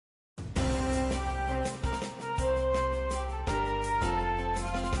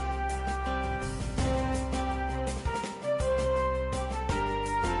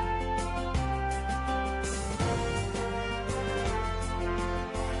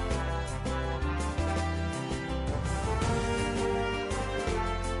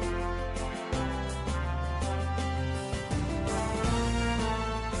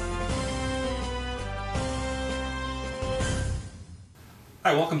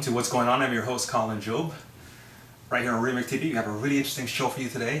Hi, welcome to What's Going On. I'm your host, Colin Job. Right here on REMIC TV, we have a really interesting show for you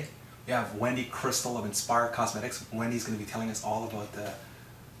today. We have Wendy Crystal of Inspire Cosmetics. Wendy's going to be telling us all about the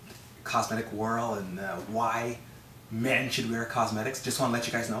cosmetic world and why men should wear cosmetics. Just want to let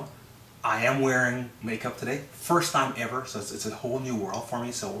you guys know, I am wearing makeup today. First time ever, so it's a whole new world for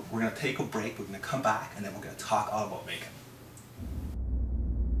me. So we're going to take a break, we're going to come back, and then we're going to talk all about makeup.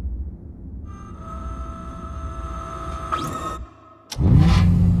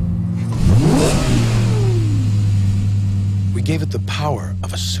 We gave it the power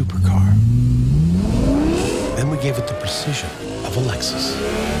of a supercar. Then we gave it the precision of a Lexus.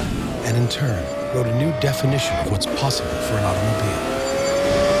 And in turn, wrote a new definition of what's possible for an automobile.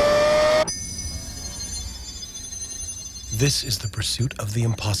 This is the pursuit of the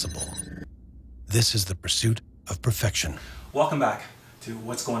impossible. This is the pursuit of perfection. Welcome back to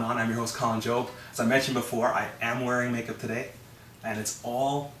What's Going On. I'm your host, Colin Job. As I mentioned before, I am wearing makeup today, and it's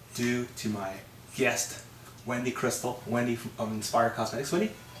all due to my guest, Wendy Crystal, Wendy of Inspire Cosmetics. Wendy,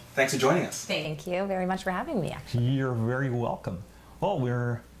 thanks for joining us. Thank you very much for having me, actually. You're very welcome. Well,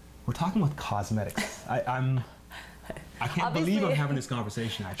 we're talking about cosmetics. I can't believe I'm having this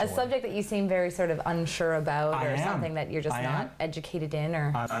conversation, actually. A subject that you seem very sort of unsure about, or something that you're just not educated in,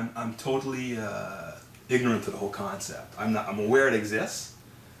 or... I'm totally ignorant to the whole concept. I'm aware it exists,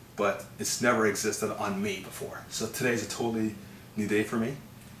 but it's never existed on me before. So today's a totally new day for me.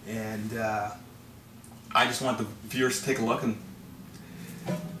 And I just want the viewers to take a look and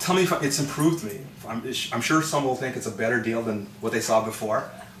tell me if it's improved me. I'm sure some will think it's a better deal than what they saw before,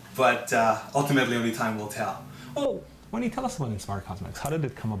 but ultimately only time will tell. Oh, Wendy, tell us about Inspire Cosmetics. How did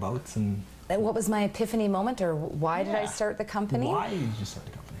it come about? And what was my epiphany moment, or why did I start the company? Why did you start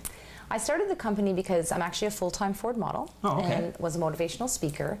the company? I started the company because I'm actually a full-time Ford model and was a motivational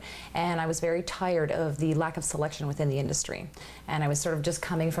speaker, and I was very tired of the lack of selection within the industry. And I was sort of just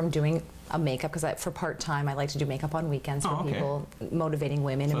coming from doing a makeup, because for part-time I like to do makeup on weekends for people, motivating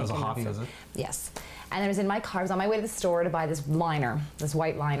women. So and as a hobby, is it? Yes. And I was in my car, I was on my way to the store to buy this liner, this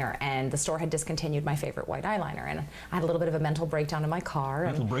white liner, and the store had discontinued my favorite white eyeliner. And I had a little bit of a mental breakdown in my car.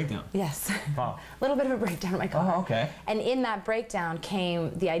 Mental breakdown? Yes. Wow. A little bit of a breakdown in my car. Oh, okay. And in that breakdown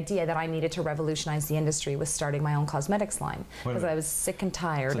came the idea that I needed to revolutionize the industry with starting my own cosmetics line. Because I was sick and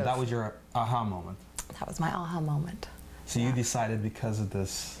tired. So that was your aha moment? That was my aha moment. So you decided because of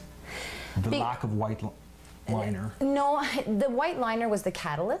this, the lack of white liner? No, the white liner was the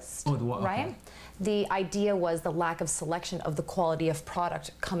catalyst, right? Okay. The idea was the lack of selection of the quality of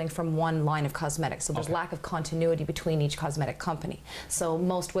product coming from one line of cosmetics. So there's lack of continuity between each cosmetic company. So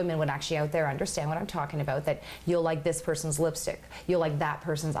most women would actually out there understand what I'm talking about, that you'll like this person's lipstick, you'll like that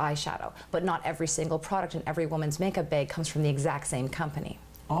person's eyeshadow, but not every single product in every woman's makeup bag comes from the exact same company.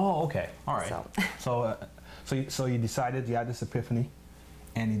 Oh, okay. All right. So you decided, you had this epiphany,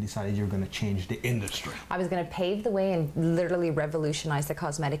 and you decided you were going to change the industry. I was going to pave the way and literally revolutionize the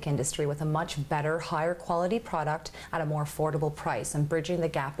cosmetic industry with a much better, higher quality product at a more affordable price, and bridging the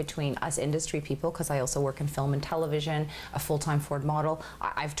gap between us industry people, because I also work in film and television, a full-time Ford model.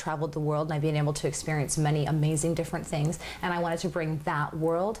 I've traveled the world and I've been able to experience many amazing different things, and I wanted to bring that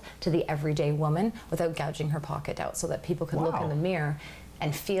world to the everyday woman without gouging her pocket out, so that people could look in the mirror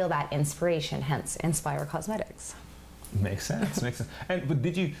and feel that inspiration, hence Inspire Cosmetics. Makes sense, makes sense. And but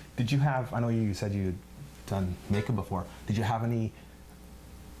did you have, I know you said you'd done makeup before, did you have any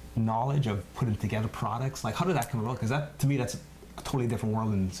knowledge of putting together products? Like, how did that come about? Because that, to me, that's a totally different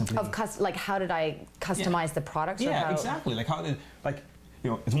world than simply... Like, how did I customize the product? Yeah, exactly. Like, how did, like,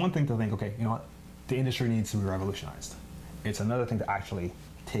 you know, it's one thing to think, okay, you know what, the industry needs to be revolutionized. It's another thing to actually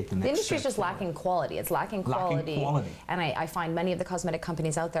take the next step. The industry is just lacking quality. It's lacking quality. And I find many of the cosmetic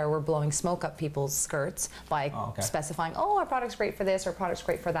companies out there were blowing smoke up people's skirts by specifying, oh, our product's great for this, or our product's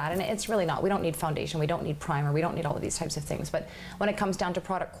great for that. And it's really not. We don't need foundation. We don't need primer. We don't need all of these types of things. But when it comes down to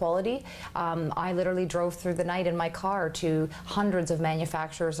product quality, I literally drove through the night in my car to hundreds of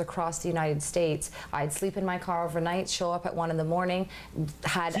manufacturers across the United States. I'd sleep in my car overnight, show up at 1 in the morning. You're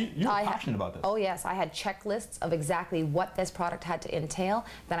passionate about this. Oh, yes. I had checklists of exactly what this product had to entail.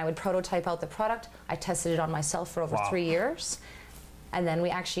 Then I would prototype out the product. I tested it on myself for over 3 years. And then we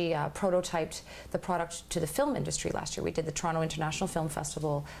actually prototyped the product to the film industry last year. We did the Toronto International Film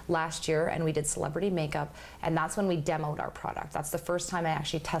Festival last year, and we did celebrity makeup, and that's when we demoed our product. That's the first time I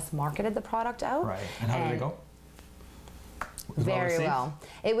actually test marketed the product out. Right. And how did it go? Very well.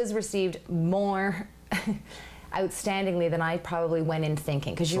 It was received more outstandingly than I probably went in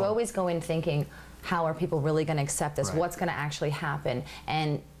thinking, because you always go in thinking, how are people really going to accept this? What's going to actually happen?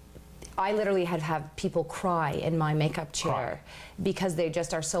 And I literally have people cry in my makeup chair because they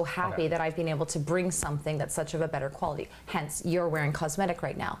just are so happy that I've been able to bring something that's such of a better quality. Hence, you're wearing cosmetic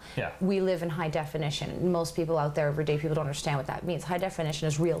right now. Yeah. We live in high definition. Most people out there, everyday people, don't understand what that means. High definition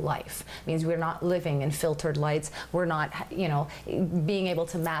is real life. It means we're not living in filtered lights. We're not, you know, being able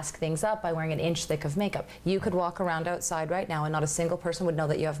to mask things up by wearing an inch thick of makeup. You could walk around outside right now and not a single person would know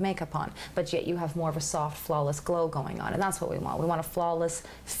that you have makeup on, but yet you have more of a soft, flawless glow going on, and that's what we want. We want a flawless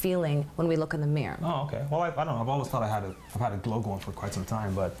feeling when we look in the mirror. Oh, okay. Well, I don't know. I've always thought I've had a glow going for quite some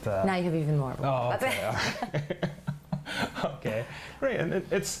time, but now you have even more. Oh, okay. Okay, great. And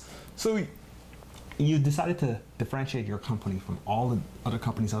it's so you decided to differentiate your company from all the other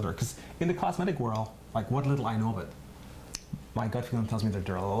companies out there, because in the cosmetic world, like what little I know of it, my gut feeling tells me that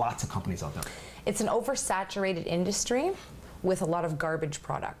there are lots of companies out there. It's an oversaturated industry with a lot of garbage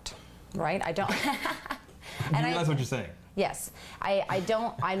product, right? I don't. Do you realize what you're saying? Yes,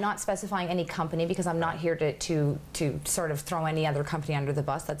 I'm not specifying any company because I'm not here to sort of throw any other company under the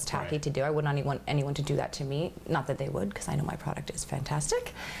bus. That's tacky to do. I wouldn't want anyone to do that to me. Not that they would, because I know my product is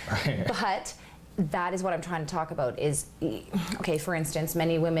fantastic. Right. But that is what I'm trying to talk about is, okay, for instance,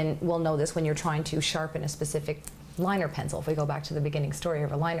 many women will know this when you're trying to sharpen a specific liner pencil. If we go back to the beginning story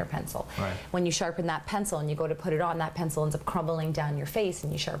of a liner pencil, when you sharpen that pencil and you go to put it on, that pencil ends up crumbling down your face,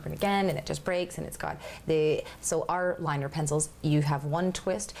 and you sharpen again and it just breaks, and it's got so our liner pencils, you have one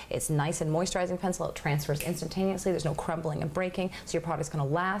twist, it's nice and moisturizing pencil, it transfers instantaneously, there's no crumbling and breaking, so your product's going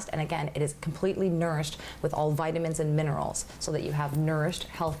to last, and again, it is completely nourished with all vitamins and minerals, so that you have nourished,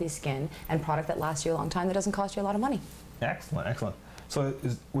 healthy skin and product that lasts you a long time that doesn't cost you a lot of money. Excellent, excellent. So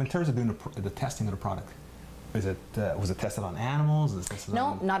in terms of doing the testing of the product, was it tested on animals? Is this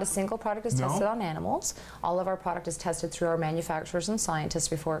no, not a single product is tested on animals. All of our product is tested through our manufacturers and scientists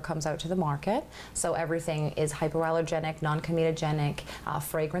before it comes out to the market. So everything is hypoallergenic, non-comedogenic,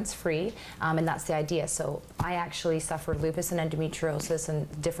 fragrance-free, and that's the idea. So I actually suffered lupus and endometriosis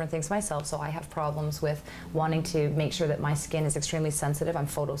and different things myself, so I have problems with wanting to make sure that my skin is extremely sensitive. I'm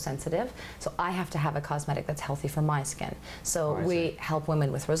photosensitive, so I have to have a cosmetic that's healthy for my skin. So we help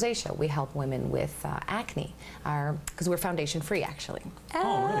women with rosacea, we help women with acne, because we're foundation free actually,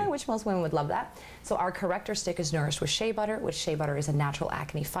 which most women would love that. So our corrector stick is nourished with shea butter, which shea butter is a natural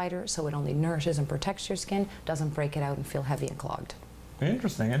acne fighter, so it only nourishes and protects your skin, doesn't break it out and feel heavy and clogged.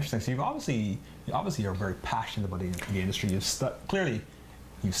 Interesting, interesting. So you obviously are very passionate about the industry. Clearly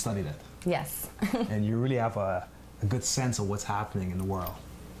you've studied it. Yes. And you really have a good sense of what's happening in the world.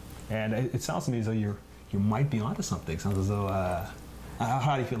 And it sounds to me as though you might be onto something. It sounds as though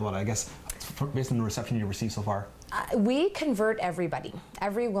how do you feel about it? I guess based on the reception you received so far? We convert everybody.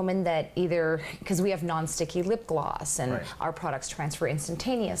 Every woman that either, because we have non-sticky lip gloss and our products transfer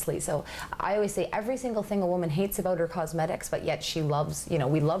instantaneously. So I always say every single thing a woman hates about her cosmetics, but yet she loves, you know,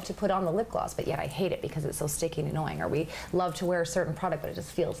 we love to put on the lip gloss, but yet I hate it because it's so sticky and annoying. Or we love to wear a certain product, but it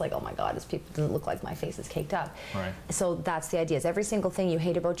just feels like, oh my God, does it look like my face is caked up. So that's the idea, is every single thing you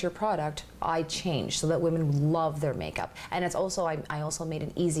hate about your product, I change so that women love their makeup. And it's also, I also made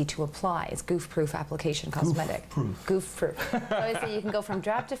it easy to apply. It's goof-proof application cosmetic. Goof-proof. So I say you can go from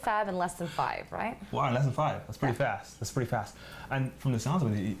drab to fab in less than 5, right? Wow, less than 5. That's pretty fast. That's pretty fast. And from the sounds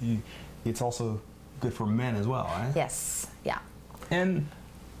of it, it's also good for men as well, right? Yes. Yeah. And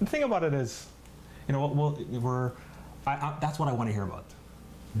the thing about it is, you know, that's what I want to hear about.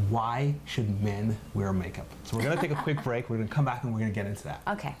 Why should men wear makeup? So we're going to take a quick break. We're going to come back and we're going to get into that.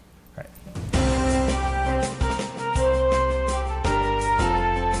 Okay. All right.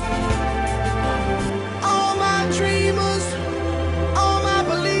 Dreamers, all my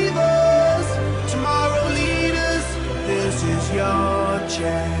believers, tomorrow leaders, this is your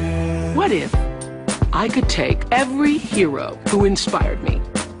chance. What if I could take every hero who inspired me,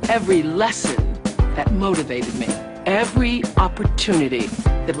 every lesson that motivated me, every opportunity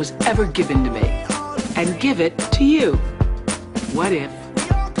that was ever given to me, and give it to you? What if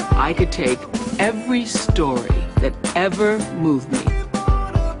I could take every story that ever moved me,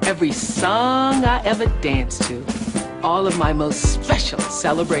 every song I ever danced to, all of my most special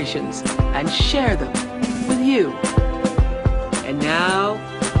celebrations, and share them with you? And now,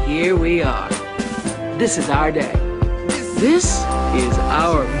 here we are. This is our day. This is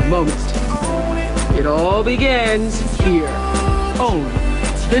our moment. It all begins here on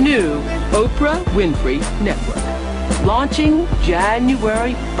the new Oprah Winfrey Network, launching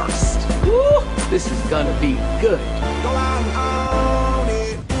January 1st. Woo, this is gonna be good. Go on.